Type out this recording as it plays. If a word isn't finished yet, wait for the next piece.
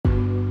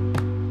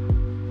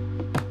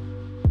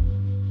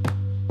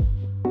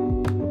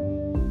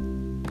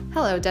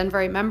Hello,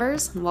 Denverite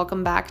members, and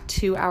welcome back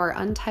to our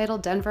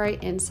Untitled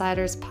Denverite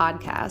Insiders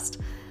podcast.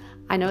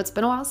 I know it's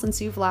been a while since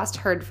you've last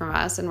heard from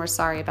us, and we're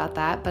sorry about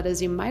that, but as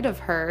you might have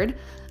heard,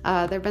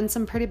 there have been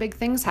some pretty big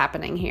things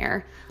happening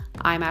here.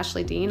 I'm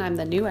Ashley Dean. I'm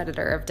the new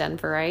editor of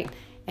Denverite,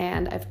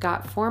 and I've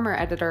got former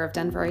editor of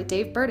Denverite,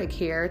 Dave Burdick,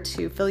 here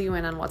to fill you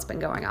in on what's been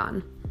going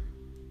on.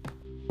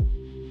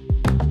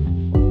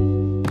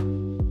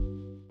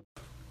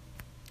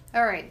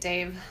 All right,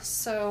 Dave.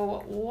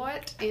 So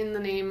what in the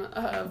name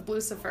of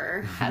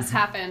Lucifer has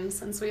happened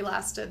since we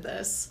last did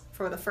this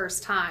for the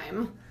first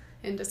time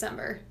in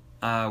December?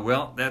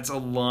 Well, that's a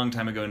long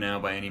time ago now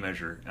by any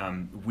measure.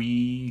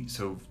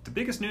 So the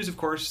biggest news, of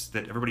course,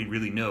 that everybody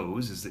really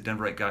knows is that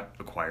Denverite got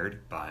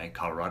acquired by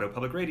Colorado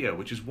Public Radio,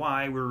 which is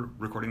why we're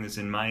recording this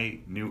in my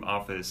new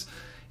office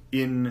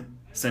in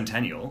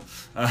Centennial.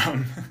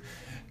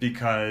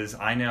 Because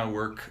I now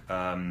work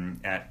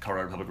at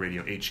Colorado Public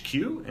Radio HQ,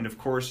 and of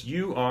course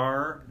you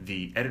are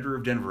the editor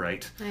of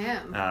Denverite. I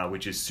am.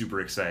 Which is super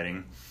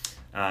exciting.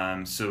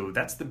 So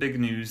that's the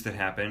big news that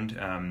happened.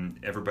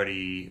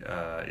 Everybody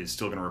is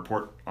still going to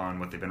report on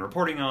what they've been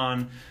reporting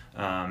on,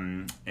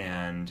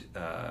 and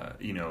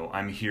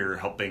I'm here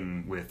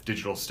helping with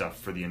digital stuff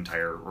for the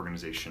entire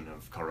organization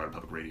of Colorado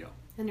Public Radio.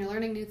 And you're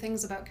learning new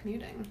things about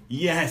commuting.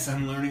 Yes,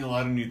 I'm learning a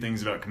lot of new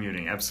things about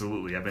commuting,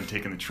 absolutely. I've been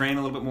taking the train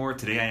a little bit more.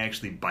 Today I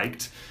actually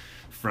biked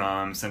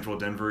from central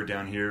Denver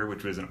down here,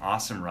 which was an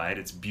awesome ride.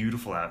 It's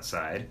beautiful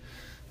outside.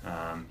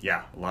 A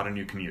lot of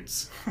new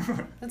commutes.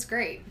 That's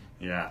great.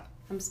 Yeah.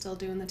 I'm still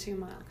doing the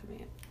 2-mile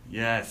commute.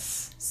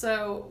 Yes.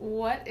 So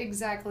what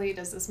exactly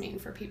does this mean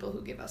for people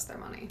who give us their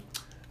money?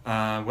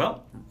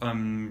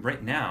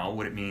 Right now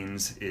what it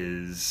means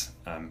is,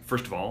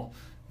 first of all,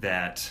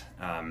 that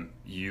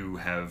you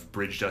have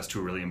bridged us to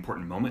a really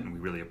important moment, and we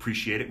really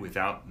appreciate it.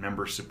 Without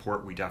member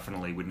support, we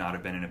definitely would not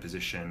have been in a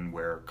position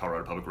where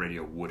Colorado Public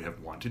Radio would have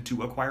wanted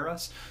to acquire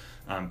us.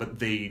 But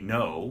they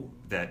know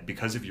that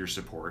because of your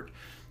support,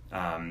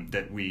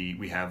 that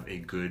we have a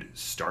good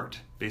start,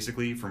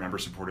 basically, for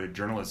member-supported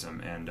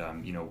journalism. And,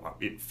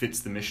 it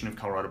fits the mission of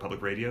Colorado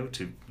Public Radio,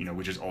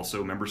 which is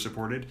also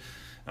member-supported.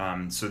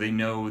 So they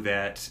know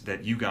that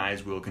you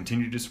guys will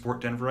continue to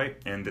support Denverite,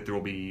 and that there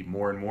will be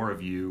more and more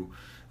of you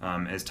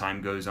as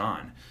time goes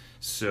on.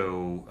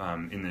 So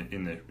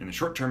in the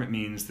short term, it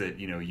means that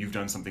you've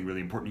done something really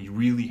important. You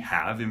really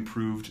have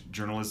improved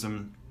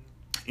journalism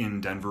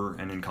in Denver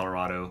and in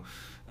Colorado.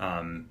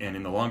 And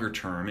in the longer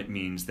term, it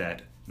means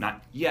that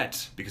not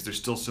yet, because there's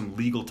still some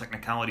legal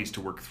technicalities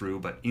to work through,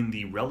 but in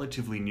the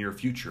relatively near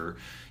future,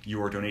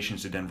 your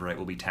donations to Denverite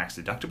will be tax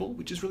deductible,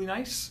 which is really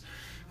nice.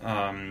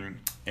 And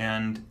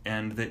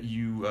that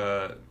you,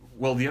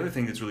 the other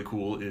thing that's really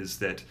cool is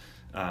that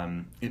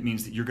it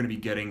means that you're going to be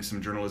getting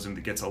some journalism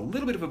that gets a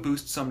little bit of a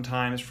boost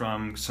sometimes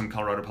from some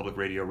Colorado Public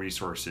Radio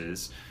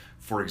resources.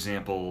 For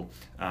example,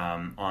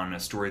 on a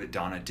story that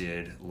Donna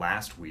did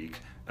last week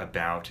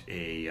about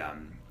a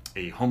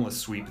homeless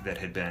sweep that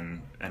had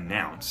been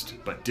announced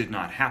but did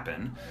not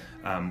happen,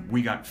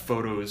 we got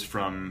photos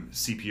from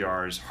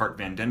CPR's Hart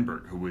Van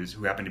Denberg,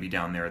 who happened to be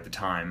down there at the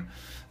time.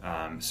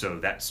 So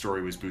that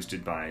story was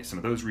boosted by some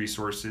of those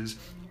resources.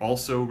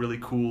 Also really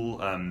cool,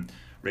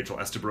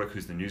 Rachel Estabrook,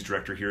 who's the news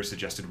director here,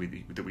 suggested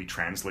that we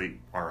translate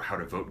our How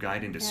to Vote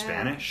guide into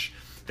Spanish.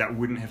 That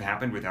wouldn't have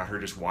happened without her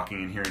just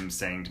walking in here and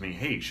saying to me,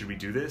 hey, should we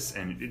do this?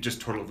 And it just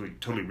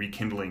totally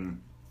rekindling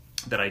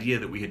that idea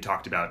that we had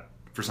talked about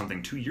for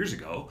something 2 years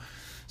ago.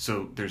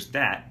 So there's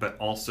that, but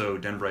also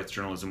Denverite's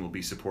journalism will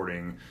be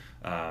supporting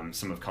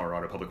some of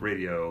Colorado Public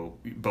Radio,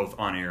 both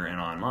on air and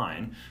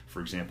online.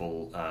 For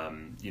example,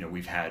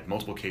 we've had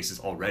multiple cases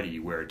already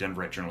where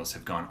Denverite journalists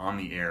have gone on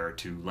the air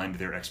to lend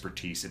their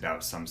expertise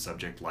about some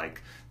subject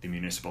like the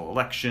municipal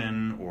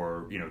election,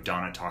 or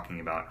Donna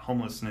talking about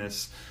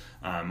homelessness,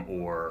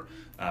 or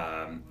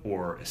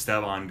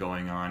Esteban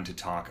going on to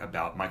talk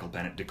about Michael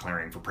Bennett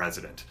declaring for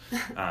president.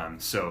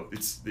 So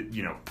it's,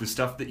 the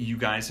stuff that you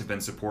guys have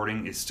been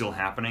supporting is still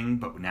happening,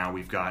 but now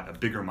we've got a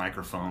bigger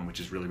microphone, which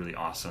is really, really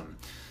awesome.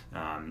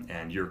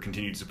 And your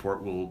continued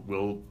support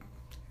will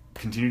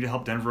continue to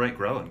help Denverite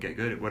grow and get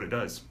good at what it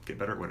does, get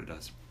better at what it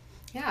does.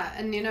 Yeah,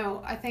 and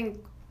I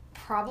think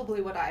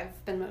probably what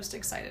I've been most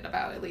excited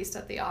about, at least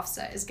at the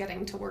offset, is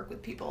getting to work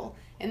with people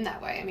in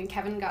that way. I mean,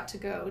 Kevin got to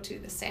go to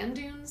the sand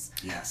dunes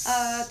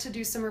to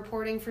do some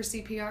reporting for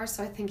CPR,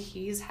 so I think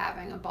he's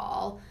having a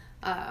ball.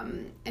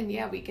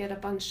 We get a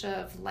bunch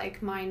of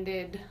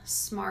like-minded,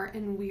 smart,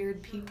 and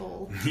weird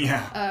people.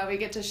 We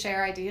get to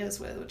share ideas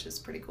with, which is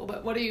pretty cool.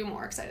 But what are you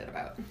more excited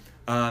about?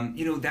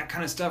 That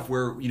kind of stuff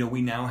where,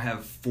 we now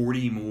have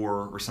 40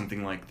 more or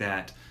something like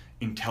that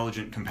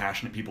intelligent,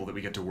 compassionate people that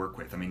we get to work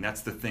with. I mean,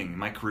 that's the thing. In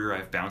my career,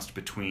 I've bounced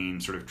between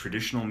sort of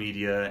traditional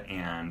media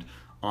and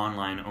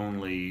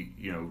online-only,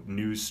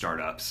 news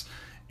startups.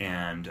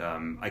 And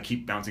I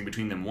keep bouncing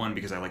between them, one,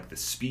 because I like the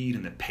speed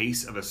and the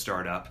pace of a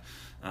startup,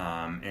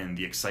 and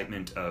the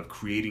excitement of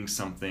creating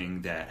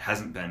something that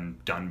hasn't been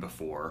done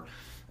before.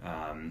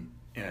 And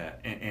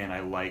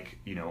I like,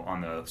 on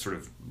the sort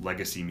of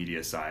legacy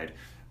media side,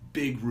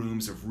 big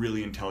rooms of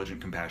really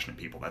intelligent, compassionate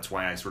people. That's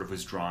why I sort of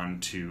was drawn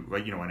to,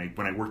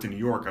 when I worked in New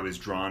York, I was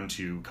drawn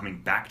to coming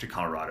back to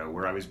Colorado,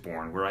 where I was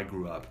born, where I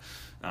grew up,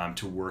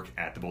 to work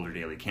at the Boulder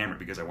Daily Camera,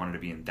 because I wanted to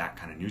be in that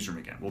kind of newsroom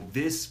again. Well,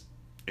 this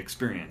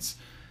experience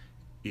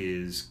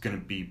is going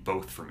to be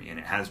both for me, and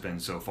it has been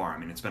so far. I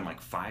mean, it's been like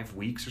 5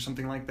 weeks or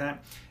something like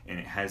that, and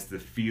it has the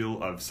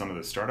feel of some of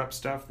the startup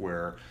stuff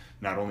where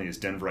not only is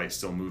Denverite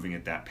still moving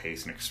at that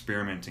pace and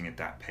experimenting at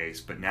that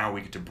pace, but now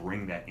we get to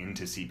bring that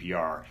into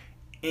CPR,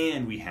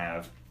 and we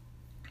have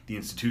the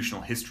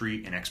institutional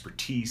history and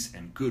expertise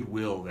and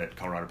goodwill that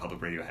Colorado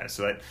Public Radio has.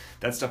 So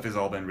that stuff has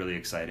all been really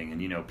exciting.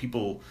 And,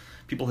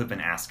 people have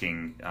been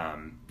asking,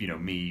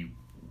 me,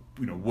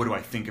 what do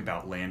I think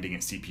about landing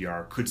at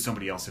CPR? Could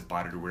somebody else have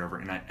bought it or whatever?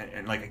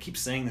 And I keep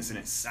saying this, and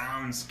it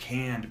sounds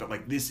canned, but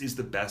like, this is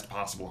the best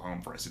possible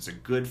home for us. It's a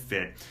good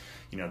fit.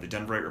 The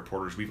Denverite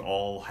reporters, we've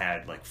all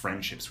had like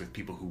friendships with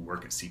people who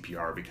work at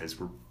CPR because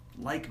we're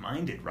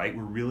like-minded, right?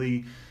 We're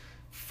really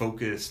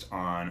focused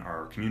on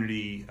our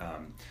community.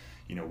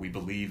 We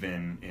believe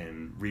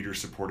in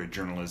reader-supported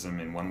journalism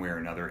in one way or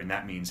another, and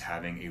that means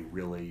having a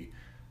really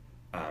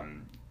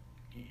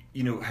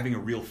having a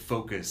real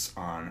focus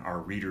on our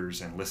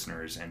readers and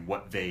listeners and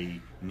what they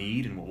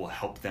need and what will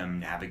help them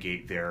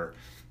navigate their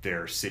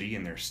city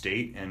and their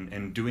state,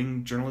 and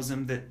doing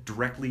journalism that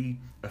directly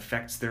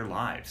affects their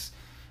lives.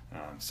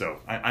 So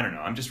I don't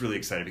know. I'm just really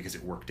excited because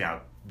it worked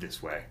out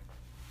this way.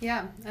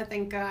 Yeah, I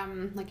think,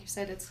 like you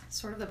said, it's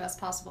sort of the best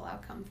possible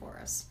outcome for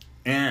us.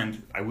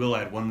 And I will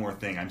add one more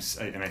thing. And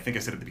I think I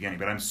said it at the beginning,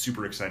 but I'm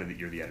super excited that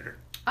you're the editor.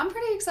 I'm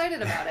pretty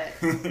excited about it.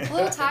 A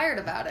little tired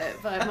about it,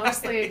 but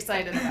mostly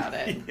excited about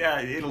it.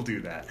 Yeah, it'll do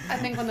that. I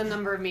think when the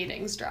number of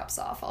meetings drops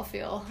off, I'll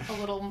feel a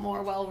little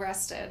more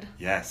well-rested.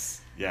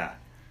 Yes, yeah.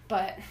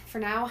 But for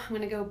now, I'm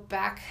going to go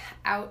back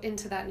out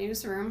into that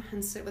newsroom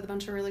and sit with a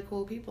bunch of really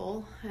cool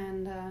people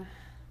and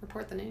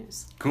report the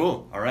news.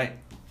 Cool. All right.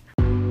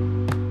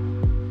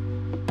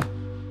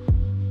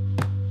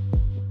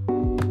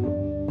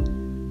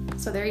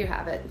 So there you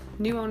have it.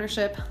 New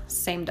ownership,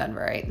 same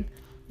Denverite.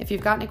 If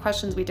you've got any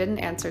questions we didn't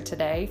answer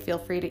today, feel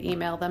free to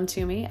email them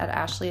to me at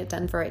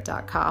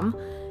ashley@denverite.com.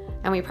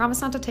 And we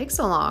promise not to take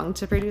so long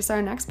to produce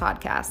our next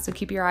podcast, so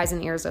keep your eyes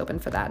and ears open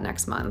for that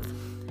next month.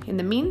 In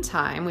the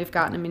meantime, we've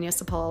gotten a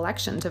municipal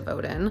election to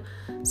vote in,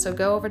 so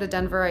go over to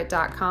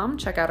denverite.com,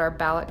 check out our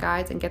ballot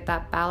guides, and get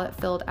that ballot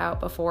filled out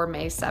before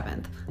May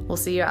 7th. We'll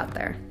see you out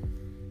there.